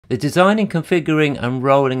The designing, configuring and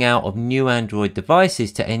rolling out of new Android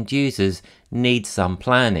devices to end users needs some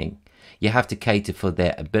planning. You have to cater for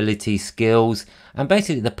their ability, skills, and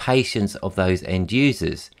basically the patience of those end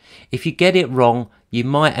users. If you get it wrong, you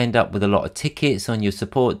might end up with a lot of tickets on your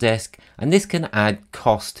support desk, and this can add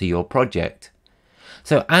cost to your project.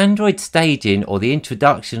 So Android staging, or the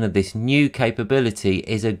introduction of this new capability,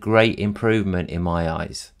 is a great improvement in my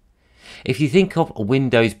eyes. If you think of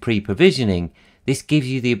Windows pre-provisioning, this gives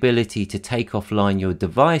you the ability to take offline your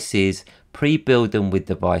devices, pre-build them with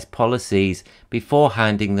device policies before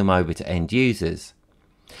handing them over to end users.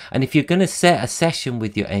 And if you're going to set a session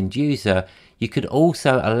with your end user, you could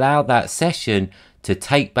also allow that session to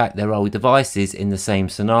take back their old devices in the same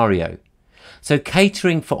scenario. So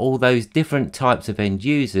catering for all those different types of end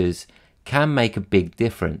users can make a big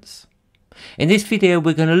difference. In this video,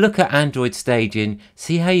 we're going to look at Android staging,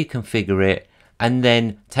 see how you configure it, and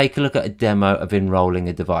then take a look at a demo of enrolling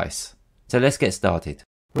a device. So let's get started.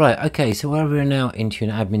 Right, okay, so where we're now in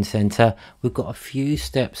Intune Admin Center, we've got a few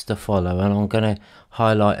steps to follow, and I'm going to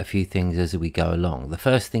highlight a few things as we go along. The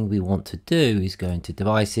first thing we want to do is go into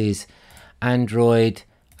Devices, Android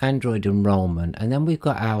Enrolment, and then we've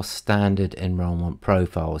got our standard enrolment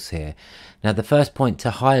profiles here. Now, the first point to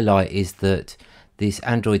highlight is that this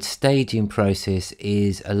Android staging process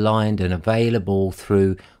is aligned and available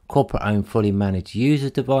through corporate-owned fully managed user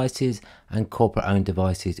devices and corporate-owned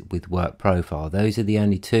devices with work profile. Those are the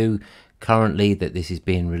only two currently that this is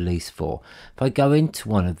being released for. If I go into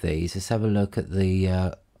one of these, let's have a look at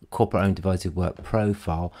the corporate-owned devices work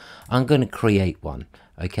profile. I'm going to create one.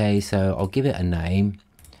 Okay, so I'll give it a name.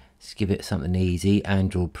 Let's give it something easy,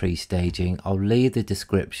 Android pre-staging. I'll leave the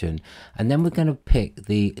description, and then we're going to pick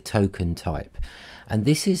the token type. And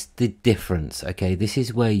this is the difference, okay? This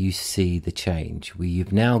is where you see the change.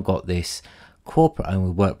 You've now got this corporate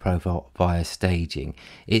owned work profile via staging.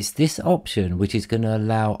 It's this option which is going to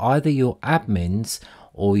allow either your admins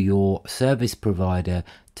or your service provider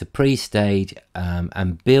to pre-stage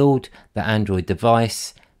and build the Android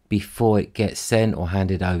device before it gets sent or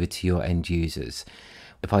handed over to your end users.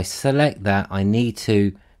 If I select that, I need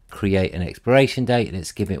to create an expiration date.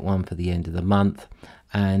 Let's give it one for the end of the month,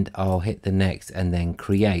 and I'll hit the next and then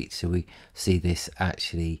create. So we see this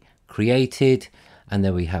actually created, and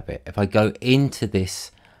there we have it. If I go into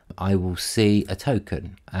this, I will see a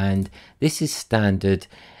token, and this is standard.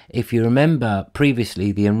 If you remember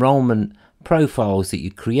previously, the enrollment profiles that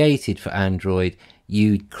you created for Android,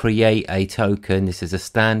 you create a token. This is a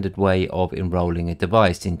standard way of enrolling a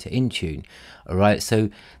device into Intune. All right, so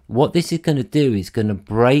what this is going to do is going to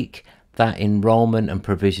break that enrollment and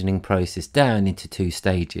provisioning process down into two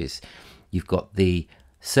stages. You've got the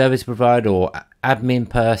service provider or admin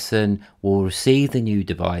person will receive the new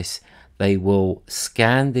device. They will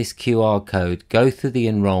scan this QR code, go through the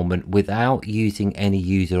enrollment without using any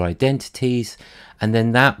user identities, and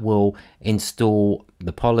then that will install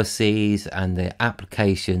the policies and the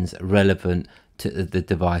applications relevant to the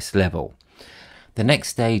device level. The next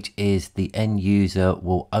stage is the end user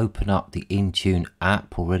will open up the Intune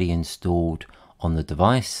app already installed on the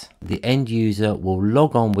device. The end user will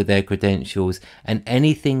log on with their credentials, and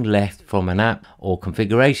anything left from an app or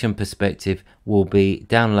configuration perspective will be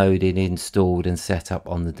downloaded, installed and set up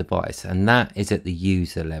on the device, and that is at the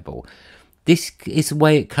user level. This is the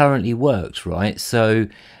way it currently works, right? So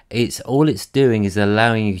all it's doing is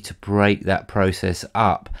allowing you to break that process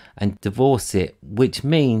up and divorce it, which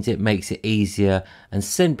means it makes it easier and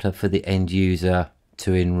simpler for the end user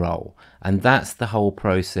to enroll. And that's the whole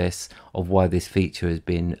process of why this feature has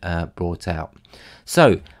been brought out.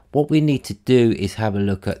 So what we need to do is have a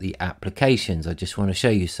look at the applications. I just want to show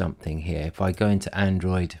you something here. If I go into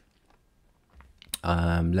Android,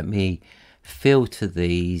 let me filter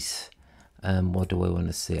these. What do I want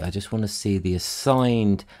to see? I just want to see the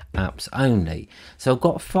assigned apps only. So I've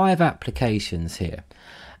got 5 applications here,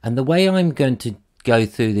 and the way I'm going to go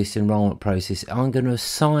through this enrollment process, I'm going to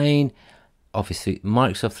assign obviously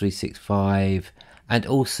Microsoft 365 and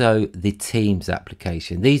also the Teams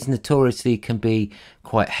application. These notoriously can be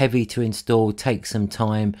quite heavy to install, take some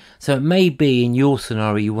time. So it may be in your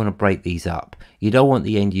scenario you want to break these up. You don't want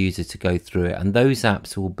the end user to go through it, and those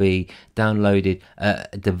apps will be downloaded at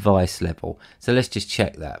a device level. So let's just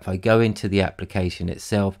check that. If I go into the application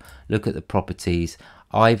itself, look at the properties,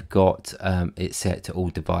 I've got it set to all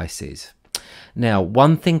devices. Now,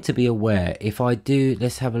 one thing to be aware, if I do,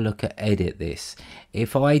 let's have a look at edit this.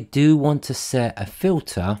 If I do want to set a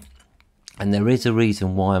filter, and there is a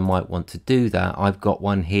reason why I might want to do that, I've got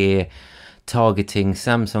one here targeting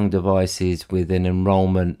Samsung devices with an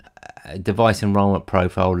enrollment device enrollment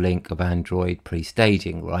profile link of Android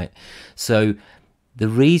pre-staging, right? So The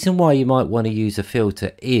reason why you might want to use a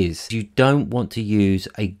filter is you don't want to use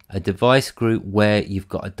a device group where you've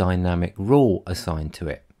got a dynamic rule assigned to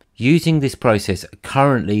it. Using this process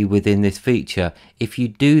currently within this feature, if you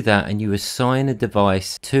do that and you assign a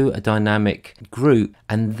device to a dynamic group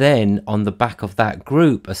and then on the back of that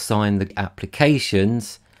group assign the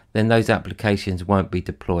applications, then those applications won't be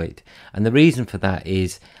deployed. And the reason for that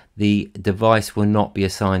is the device will not be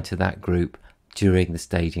assigned to that group during the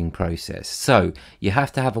staging process. So you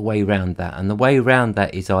have to have a way around that, and the way around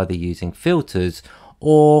that is either using filters,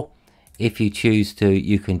 or if you choose to,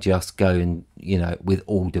 you can just go and, with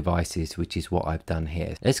all devices, which is what I've done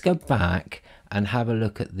here. Let's go back and have a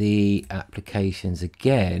look at the applications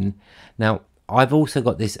again. Now, I've also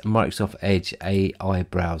got this Microsoft Edge AI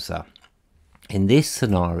browser. In this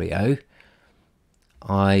scenario,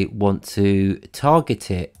 I want to target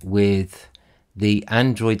it with the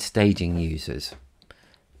Android staging users.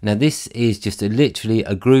 Now, this is just literally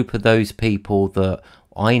a group of those people that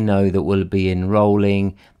I know that will be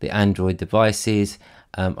enrolling the Android devices.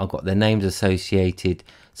 I've got their names associated.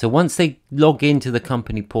 So once they log into the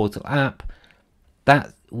company portal app,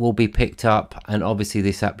 that will be picked up, and obviously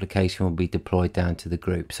this application will be deployed down to the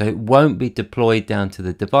group. So it won't be deployed down to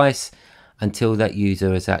the device until that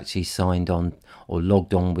user has actually signed on or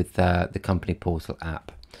logged on with the company portal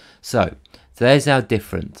app. So there's our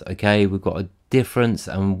difference. Okay, we've got a difference,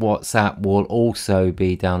 and WhatsApp will also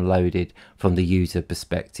be downloaded from the user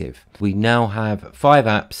perspective. We now have 5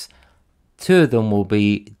 apps. 2 of them will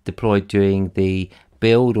be deployed during the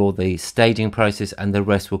build or the staging process, and the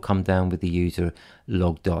rest will come down with the user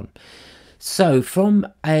logged on. So from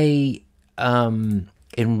a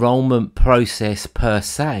enrollment process per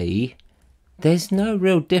se, there's no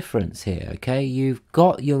real difference here. Okay, you've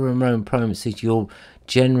got your enrollment processes you're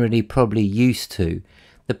generally probably used to.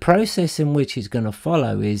 The process in which it's going to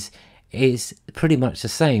follow is pretty much the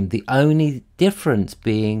same. The only difference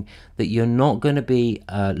being that you're not going to be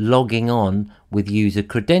logging on with user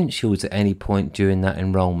credentials at any point during that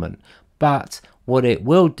enrollment. But what it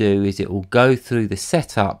will do is it will go through the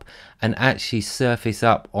setup and actually surface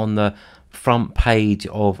up on the front page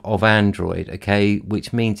of Android, okay,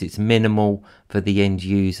 which means it's minimal for the end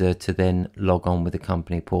user to then log on with the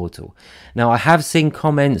company portal. Now, I have seen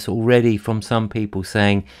comments already from some people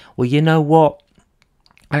saying, well, you know what,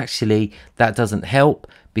 actually that doesn't help,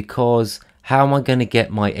 because how am I going to get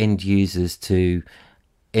my end users to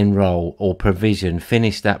enroll or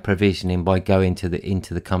finish that provisioning by going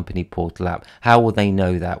into the company portal app? How will they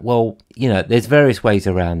know that? Well, there's various ways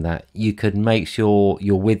around that. You could make sure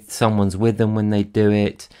someone's with them when they do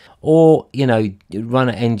it, or run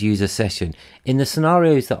an end user session. In the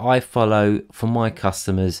scenarios that I follow for my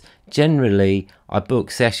customers, generally I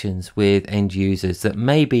book sessions with end users that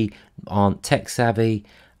maybe aren't tech savvy.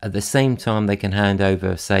 At the same time, they can hand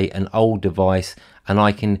over, say, an old device, and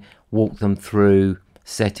I can walk them through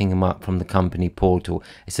setting them up from the company portal.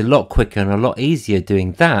 It's a lot quicker and a lot easier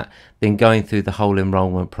doing that than going through the whole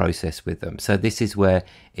enrollment process with them. So this is where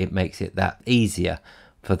it makes it that easier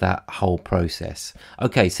for that whole process.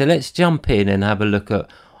 Okay, so let's jump in and have a look at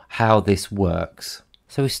how this works.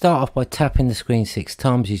 So we start off by tapping the screen 6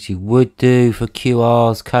 times, as you would do for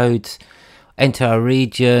QRs, codes. Enter a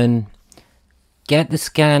region, get the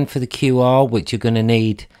scan for the QR, which you're going to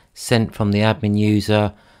need sent from the admin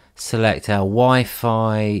user. Select our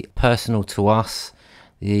Wi-Fi personal to us,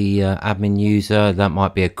 the admin user. That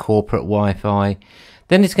might be a corporate Wi-Fi.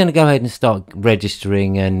 Then it's going to go ahead and start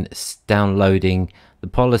registering and downloading the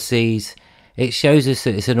policies. It shows us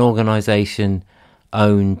that it's an organization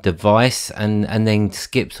owned device, and then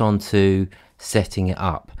skips on to setting it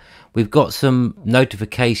up. We've got some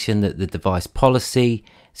notification that the device policy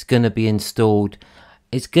is going to be installed.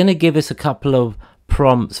 It's going to give us a couple of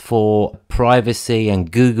prompts for privacy and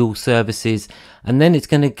Google services, and then it's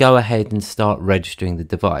going to go ahead and start registering the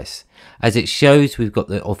device. As it shows, we've got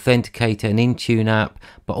the Authenticator and Intune app,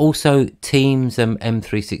 but also Teams and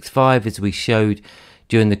M365, as we showed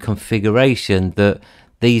during the configuration, that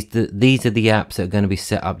these are the apps that are going to be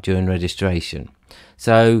set up during registration.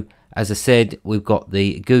 So as I said, we've got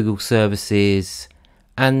the Google services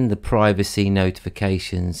and the privacy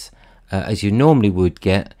notifications as you normally would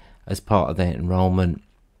get as part of their enrollment,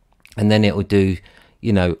 and then it will do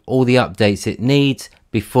all the updates it needs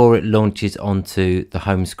before it launches onto the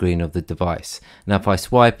home screen of the device. Now if I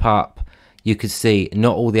swipe up, you can see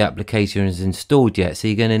not all the application is installed yet, so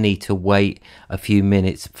you're going to need to wait a few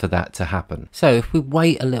minutes for that to happen. So if we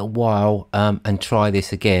wait a little while and try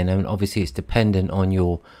this again, and obviously it's dependent on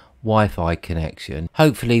your Wi-Fi connection,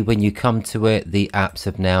 hopefully when you come to it, the apps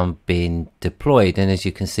have now been deployed, and as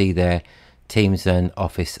you can see there, Teams and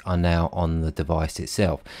Office are now on the device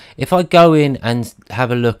itself. If I go in and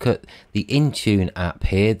have a look at the Intune app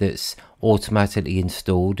here that's automatically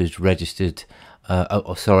installed as registered,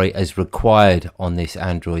 as required on this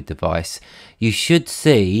Android device, you should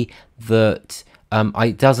see that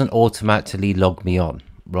it doesn't automatically log me on.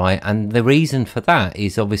 Right, and the reason for that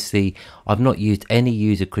is obviously I've not used any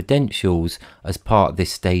user credentials as part of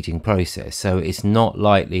this staging process, so it's not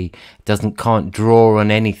likely, can't draw on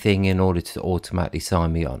anything in order to automatically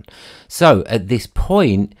sign me on. So at this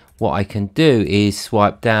point, what I can do is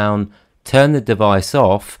swipe down, turn the device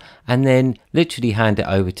off, and then literally hand it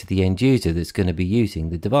over to the end user that's going to be using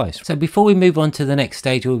the device. So before we move on to the next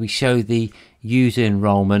stage where we show the user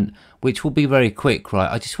enrollment, which will be very quick, right,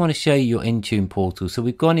 I just want to show you your Intune portal. So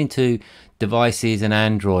we've gone into devices and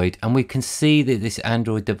Android, and we can see that this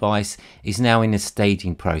Android device is now in a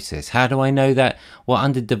staging process. How do I know that? Well,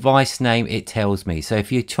 under device name it tells me. So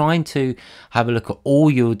if you're trying to have a look at all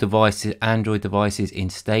your devices, Android devices in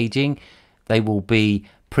staging, they will be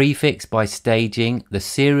prefixed by staging, the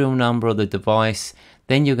serial number of the device,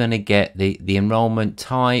 then you're going to get the enrollment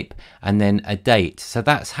type, and then a date. So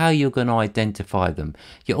that's how you're going to identify them.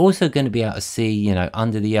 You're also going to be able to see, you know,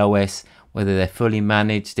 under the OS, whether they're fully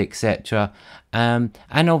managed, etc. And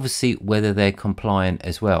obviously whether they're compliant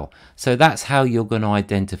as well. So that's how you're going to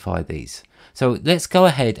identify these. So let's go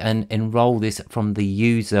ahead and enroll this from the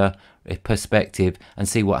user perspective and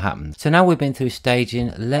see what happens. So now we've been through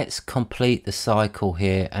staging, let's complete the cycle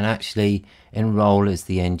here and actually enroll as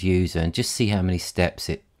the end user and just see how many steps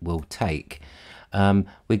it will take.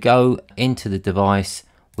 We go into the device,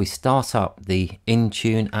 we start up the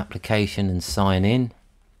Intune application and sign in.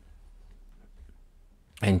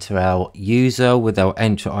 Enter our user with our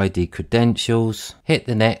Entra ID credentials, hit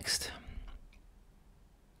the next,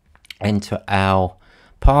 enter our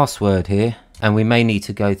password here, and we may need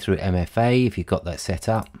to go through MFA if you've got that set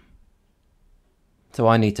up. So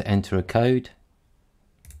I need to enter a code,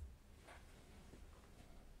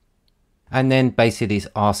 and then basically it's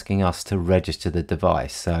asking us to register the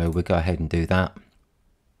device, so we'll go ahead and do that.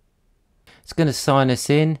 It's going to sign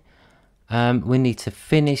us in. We need to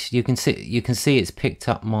finish. You can see it's picked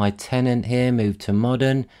up my tenant here, move to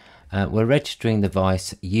modern. We're registering the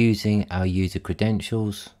device using our user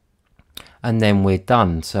credentials, and then we're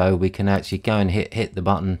done. So we can actually go and hit the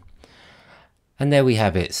button, and there we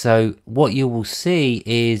have it. So what you will see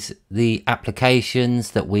is the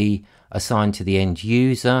applications that we assigned to the end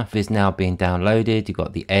user is now being downloaded. You've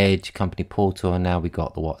got the Edge, company portal, and now we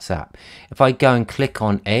got the WhatsApp. If I go and click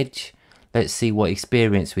on Edge, let's see what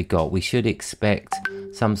experience we got. We should expect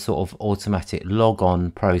some sort of automatic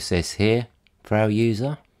log-on process here for our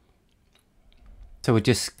user. So we'll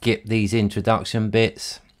just skip these introduction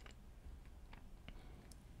bits.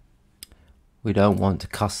 We don't want to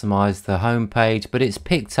customize the home page, but it's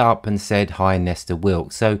picked up and said, "Hi, Nesta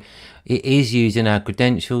Wilkes." So it is using our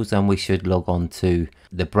credentials, and we should log on to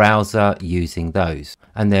the browser using those.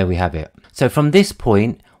 And there we have it. So from this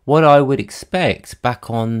point, what I would expect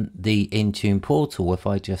back on the Intune portal, if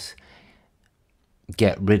I just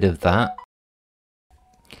get rid of that,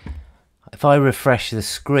 if I refresh the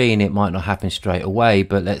screen, it might not happen straight away,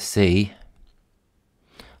 but let's see.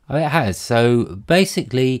 Oh, it has. So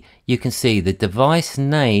basically you can see the device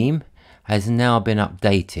name has now been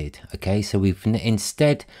updated. Okay, so we've,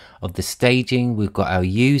 instead of the staging, we've got our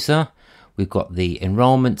user, we've got the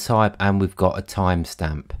enrollment type, and we've got a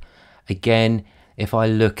timestamp. Again, if I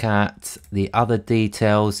look at the other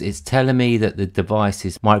details, it's telling me that the device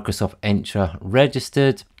is Microsoft Entra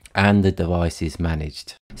registered and the device is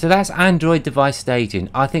managed. So that's Android device staging.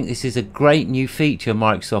 I think this is a great new feature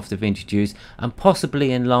Microsoft have introduced, and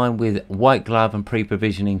possibly in line with white glove and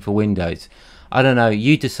pre-provisioning for Windows. I don't know,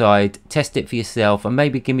 you decide, test it for yourself, and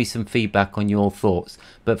maybe give me some feedback on your thoughts.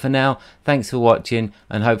 But for now, thanks for watching,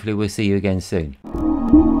 and hopefully we'll see you again soon.